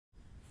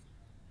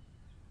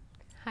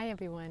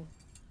everyone.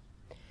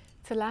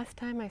 So last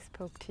time I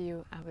spoke to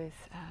you, I was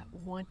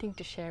wanting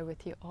to share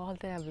with you all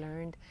that I've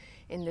learned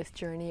in this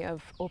journey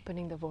of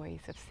opening the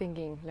voice, of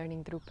singing,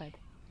 learning Dhrupad.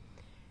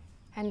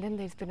 And then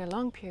there's been a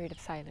long period of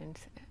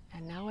silence,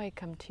 and now I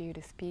come to you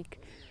to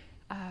speak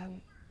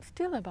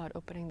still about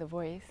opening the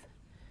voice,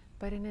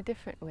 but in a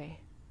different way.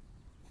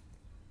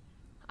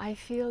 I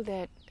feel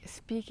that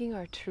speaking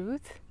our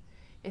truth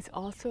is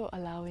also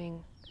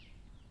allowing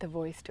the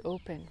voice to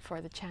open,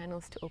 for the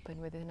channels to open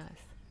within us.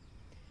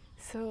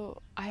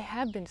 So I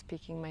have been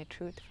speaking my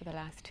truth for the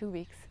last 2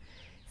 weeks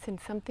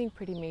since something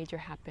pretty major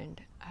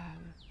happened.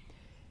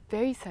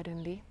 Very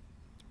suddenly,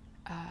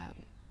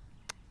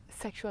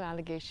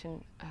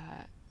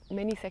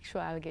 many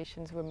sexual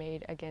allegations were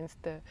made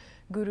against the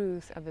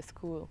gurus of the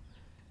school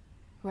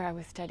where I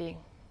was studying.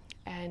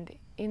 And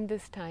in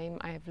this time,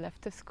 I have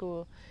left the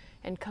school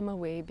and come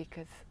away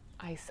because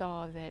I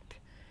saw that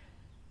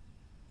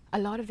a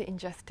lot of the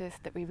injustice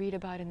that we read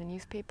about in the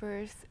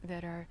newspapers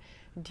that are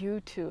due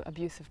to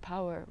abuse of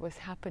power was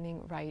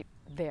happening right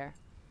there.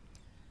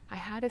 I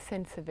had a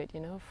sense of it,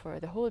 for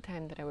the whole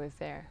time that I was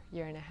there, 1.5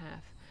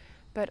 years.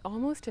 But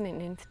almost in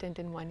an instant,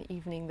 in one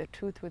evening, the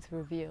truth was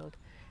revealed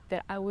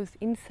that I was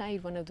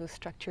inside one of those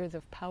structures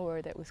of power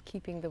that was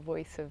keeping the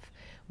voice of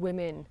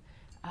women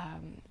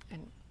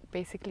and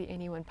basically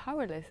anyone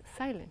powerless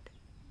silent,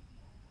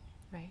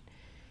 right?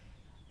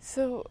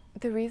 So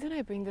the reason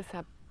I bring this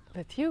up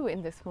with you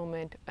in this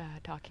moment,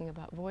 talking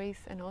about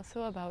voice and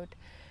also about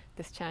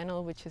this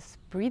channel which is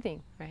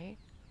breathing, right?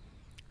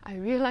 I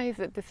realize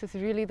that this is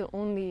really the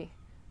only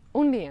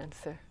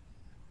answer.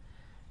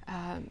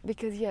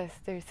 Because yes,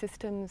 there are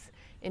systems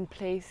in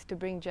place to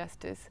bring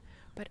justice,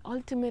 but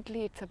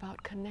ultimately it's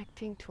about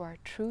connecting to our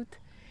truth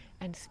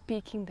and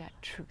speaking that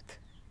truth.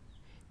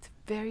 It's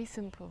very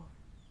simple,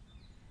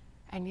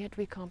 and yet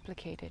we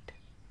complicate it,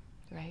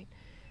 right?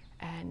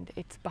 And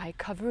it's by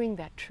covering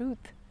that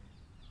truth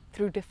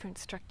through different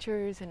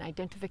structures and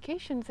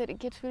identifications that it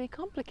gets really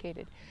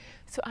complicated.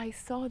 So I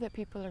saw that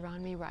people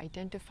around me were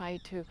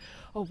identified to,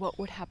 oh, what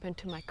would happen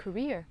to my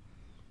career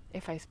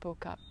if I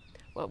spoke up?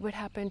 What would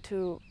happen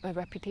to my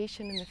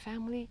reputation in the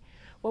family?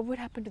 What would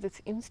happen to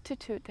this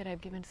institute that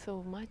I've given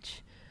so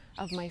much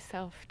of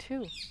myself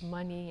to,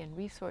 money and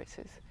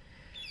resources?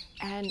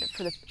 And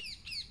for the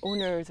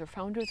owners or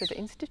founders of the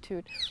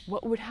institute,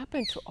 what would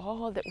happen to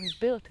all that we've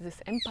built, this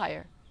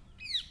empire,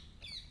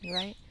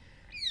 right?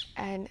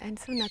 And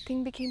so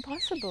nothing became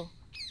possible.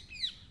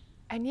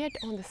 And yet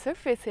on the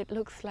surface it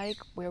looks like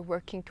we're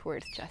working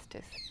towards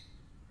justice.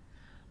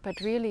 But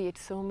really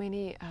it's so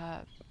many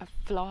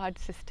flawed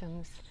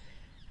systems,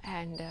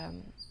 and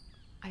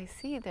I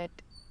see that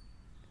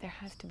there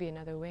has to be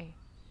another way.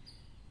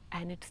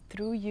 And it's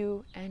through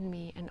you and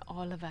me and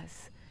all of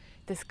us,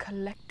 this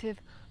collective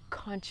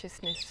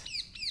consciousness,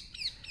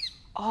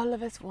 all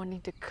of us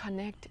wanting to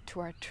connect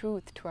to our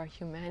truth, to our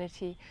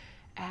humanity,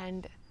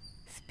 and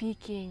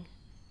speaking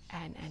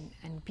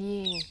and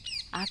being,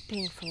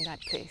 acting from that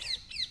place.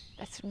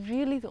 That's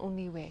really the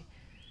only way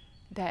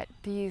that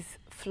these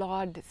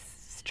flawed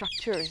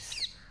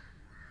structures,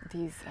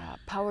 these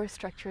power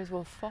structures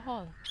will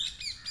fall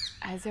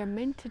as they're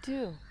meant to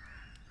do,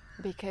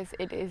 because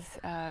it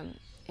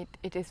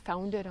is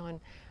founded on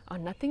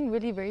nothing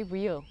really very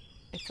real.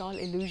 It's all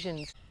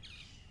illusions.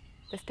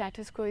 The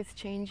status quo is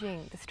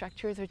changing, the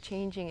structures are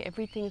changing,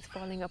 everything is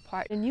falling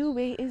apart. A new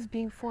way is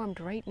being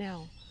formed right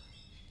now,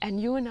 and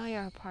you and I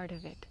are a part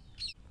of it.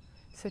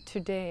 So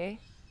today,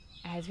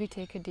 as we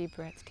take a deep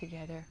breath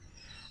together,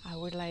 I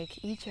would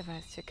like each of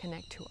us to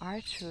connect to our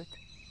truth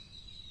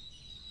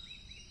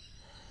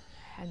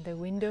and the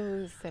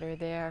windows that are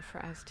there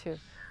for us to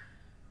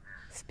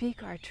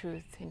speak our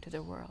truth into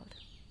the world.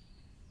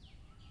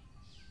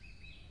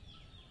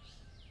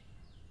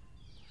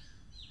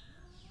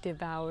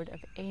 Devoured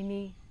of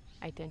any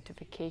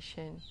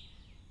identification,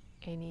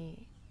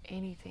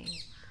 anything.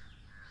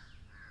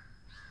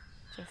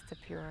 Just the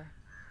pure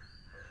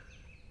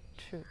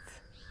truth.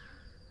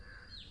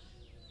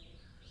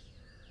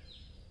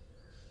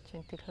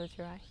 Gently close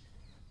your eyes.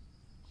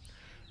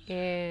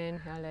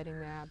 Inhale, letting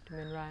the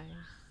abdomen rise,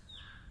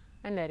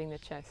 and letting the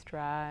chest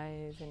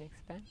rise and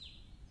expand.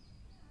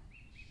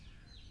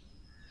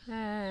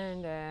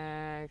 And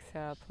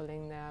exhale,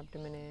 pulling the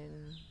abdomen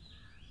in,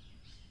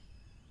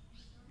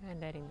 and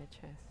letting the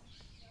chest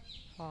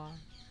fall.